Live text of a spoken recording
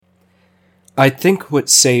I think what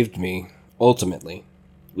saved me, ultimately,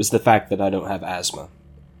 was the fact that I don't have asthma.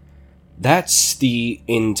 That's the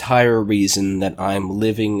entire reason that I'm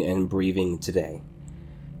living and breathing today.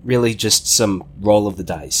 Really just some roll of the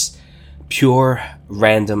dice. Pure,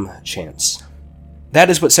 random chance.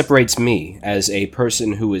 That is what separates me, as a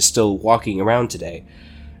person who is still walking around today,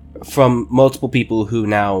 from multiple people who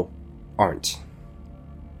now aren't.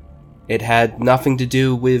 It had nothing to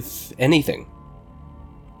do with anything.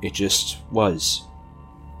 It just was.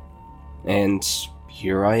 And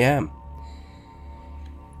here I am.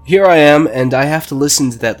 Here I am, and I have to listen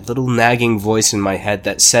to that little nagging voice in my head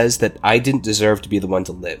that says that I didn't deserve to be the one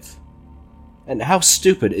to live. And how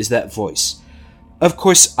stupid is that voice? Of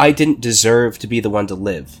course, I didn't deserve to be the one to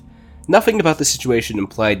live. Nothing about the situation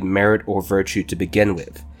implied merit or virtue to begin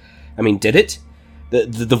with. I mean, did it?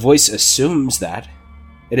 The voice assumes that.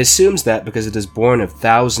 It assumes that because it is born of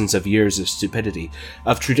thousands of years of stupidity,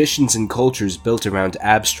 of traditions and cultures built around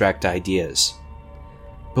abstract ideas.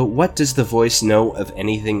 But what does the voice know of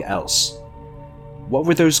anything else? What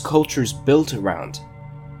were those cultures built around?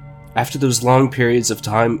 After those long periods of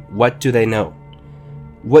time, what do they know?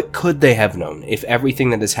 What could they have known if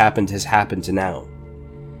everything that has happened to now?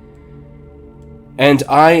 And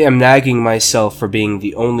I am nagging myself for being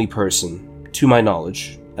the only person, to my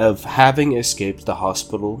knowledge, of having escaped the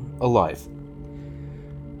hospital alive.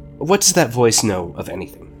 What does that voice know of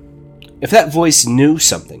anything? If that voice knew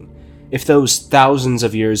something, if those thousands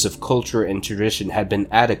of years of culture and tradition had been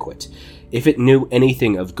adequate, if it knew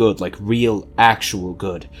anything of good, like real, actual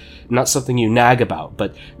good, not something you nag about,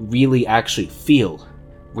 but really actually feel,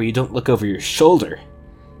 where you don't look over your shoulder.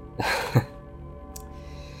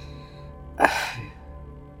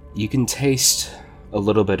 You can taste a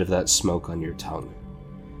little bit of that smoke on your tongue.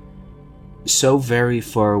 So very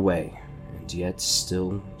far away, and yet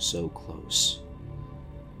still so close.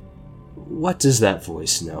 What does that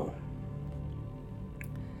voice know?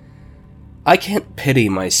 I can't pity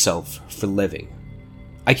myself for living.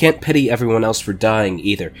 I can't pity everyone else for dying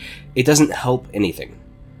either. It doesn't help anything.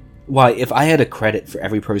 Why, if I had a credit for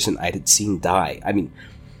every person I had seen die, I mean,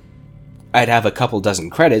 I'd have a couple dozen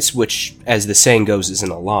credits, which, as the saying goes,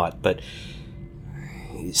 isn't a lot, but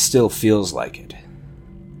it still feels like it.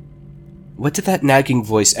 What did that nagging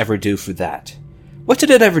voice ever do for that? What did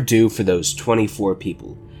it ever do for those 24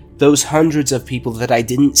 people? Those hundreds of people that I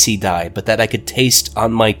didn't see die, but that I could taste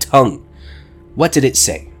on my tongue? What did it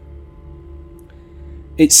say?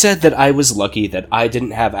 It said that I was lucky that I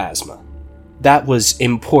didn't have asthma. That was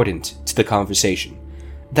important to the conversation.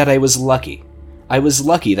 That I was lucky. I was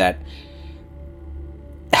lucky that...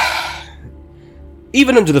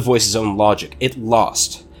 Even under the voice's own logic, it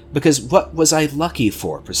lost. Because what was I lucky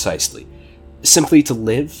for, precisely? Simply to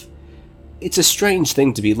live? It's a strange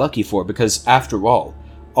thing to be lucky for, because, after all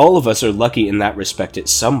of us are lucky in that respect at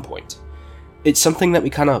some point. It's something that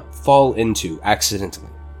we kind of fall into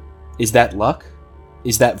accidentally. Is that luck?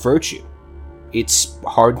 Is that virtue? It's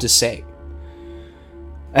hard to say.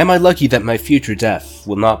 Am I lucky that my future death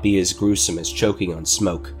will not be as gruesome as choking on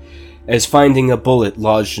smoke, as finding a bullet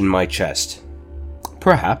lodged in my chest?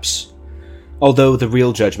 Perhaps. Although the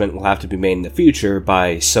real judgment will have to be made in the future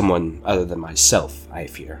by someone other than myself, I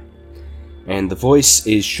fear. And the voice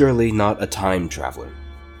is surely not a time traveler.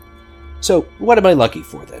 So, what am I lucky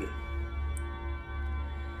for, then?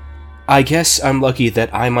 I guess I'm lucky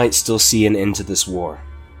that I might still see an end to this war.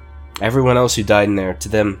 Everyone else who died in there, to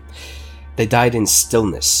them, they died in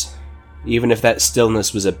stillness, even if that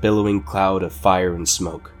stillness was a billowing cloud of fire and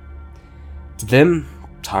smoke. To them,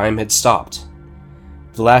 time had stopped.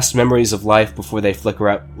 The last memories of life before they flicker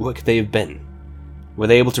out, what could they have been? Were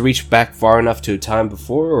they able to reach back far enough to a time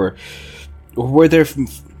before, or were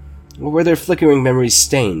their flickering memories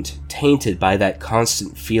stained, tainted by that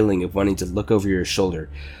constant feeling of wanting to look over your shoulder,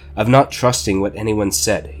 of not trusting what anyone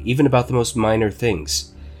said, even about the most minor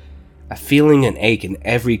things, a feeling an ache in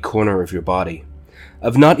every corner of your body,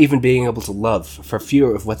 of not even being able to love for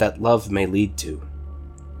fear of what that love may lead to?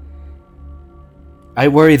 I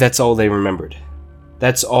worry that's all they remembered.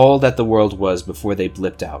 That's all that the world was before they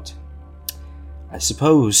blipped out. I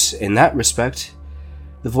suppose, in that respect,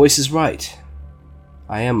 the voice is right.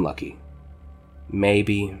 I am lucky.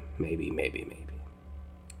 Maybe.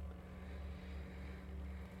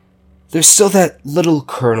 There's still that little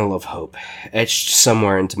kernel of hope etched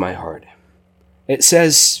somewhere into my heart. It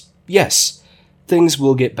says, yes, things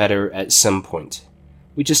will get better at some point.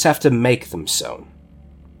 We just have to make them so.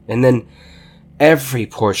 And then every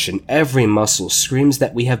portion, every muscle screams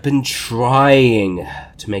that we have been trying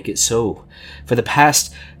to make it so for the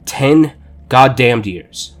past 10 goddamned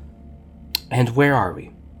years. And where are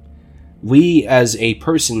we? We, as a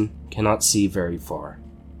person, cannot see very far.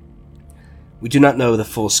 We do not know the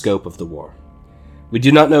full scope of the war. We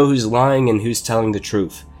do not know who's lying and who's telling the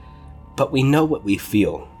truth. But we know what we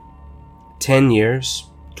feel. 10 years,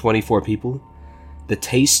 24 people, the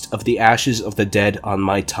taste of the ashes of the dead on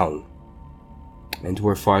my tongue. And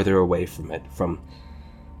we're farther away from it, from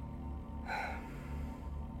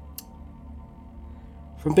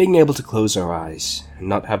being able to close our eyes and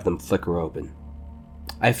not have them flicker open.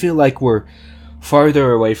 I feel like we're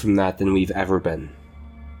farther away from that than we've ever been.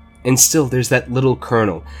 And still, there's that little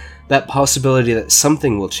kernel, that possibility that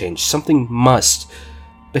something will change, something must,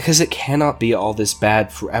 because it cannot be all this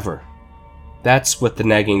bad forever. That's what the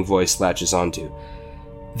nagging voice latches onto.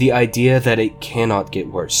 The idea that it cannot get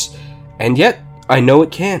worse. And yet, I know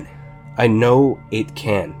it can. I know it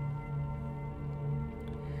can.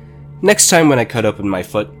 Next time when I cut open my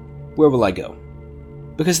foot, where will I go?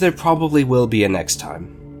 Because there probably will be a next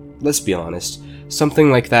time. Let's be honest,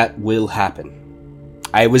 something like that will happen.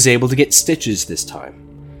 I was able to get stitches this time.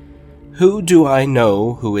 Who do I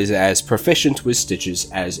know who is as proficient with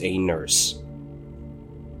stitches as a nurse?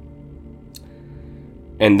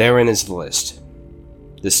 And therein is the list.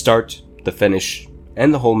 The start, the finish,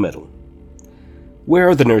 and the whole middle. Where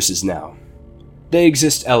are the nurses now? They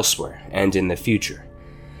exist elsewhere, and in the future.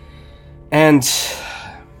 And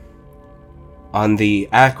on the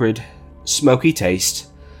acrid, smoky taste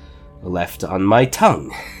left on my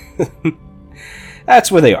tongue.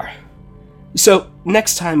 That's where they are. So,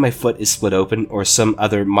 next time my foot is split open or some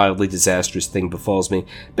other mildly disastrous thing befalls me,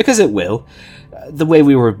 because it will, the way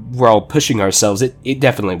we're all pushing ourselves, it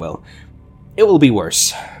definitely will. It will be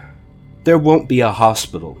worse. There won't be a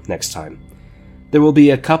hospital next time. There will be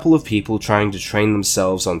a couple of people trying to train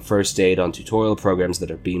themselves on first aid on tutorial programs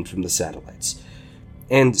that are beamed from the satellites.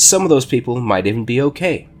 And some of those people might even be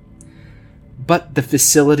okay. But the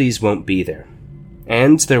facilities won't be there.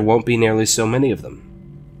 And there won't be nearly so many of them.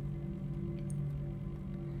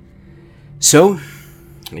 So,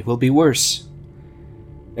 it will be worse.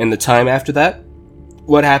 And the time after that?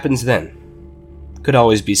 What happens then? Could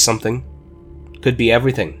always be something. Could be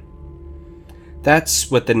everything. That's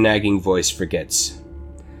what the nagging voice forgets.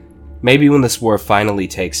 Maybe when this war finally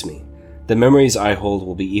takes me, the memories I hold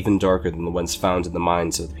will be even darker than the ones found in the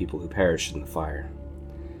minds of the people who perished in the fire.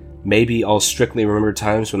 Maybe I'll strictly remember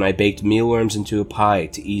times when I baked mealworms into a pie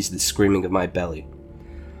to ease the screaming of my belly.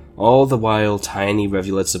 All the while, tiny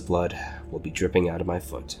rivulets of blood will be dripping out of my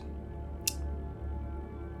foot.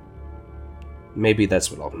 Maybe that's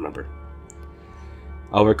what I'll remember.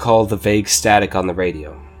 I'll recall the vague static on the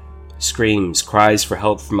radio. Screams, cries for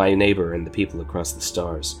help from my neighbor and the people across the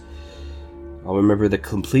stars. I'll remember the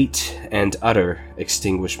complete and utter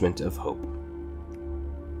extinguishment of hope.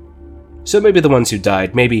 So maybe the ones who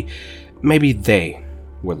died, maybe they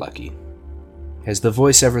were lucky. Has the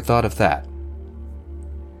voice ever thought of that?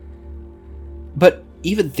 But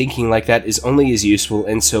even thinking like that is only as useful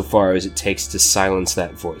insofar as it takes to silence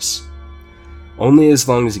that voice. Only as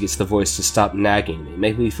long as it gets the voice to stop nagging me,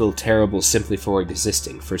 make me feel terrible simply for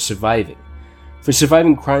existing, for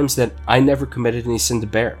surviving crimes that I never committed any sin to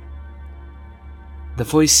bear. The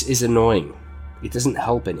voice is annoying. It doesn't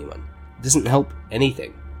help anyone. It doesn't help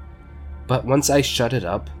anything. But once I shut it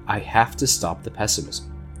up, I have to stop the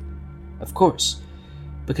pessimism. Of course,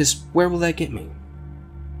 because where will that get me?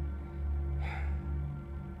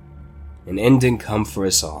 An ending come for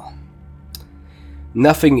us all.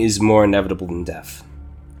 Nothing is more inevitable than death.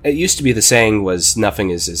 It used to be the saying was, nothing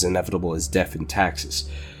is as inevitable as death and taxes.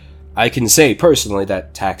 I can say personally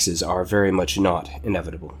that taxes are very much not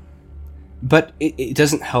inevitable. But it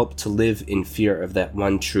doesn't help to live in fear of that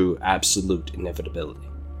one true, absolute inevitability.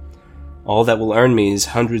 All that will earn me is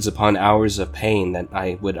hundreds upon hours of pain that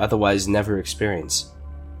I would otherwise never experience.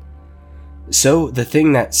 So, the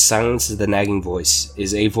thing that silences the nagging voice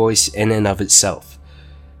is a voice in and of itself.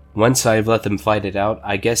 Once I've let them fight it out,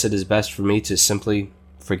 I guess it is best for me to simply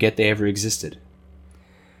forget they ever existed.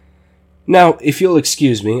 Now, if you'll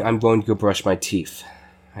excuse me, I'm going to go brush my teeth.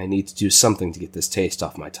 I need to do something to get this taste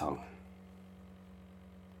off my tongue.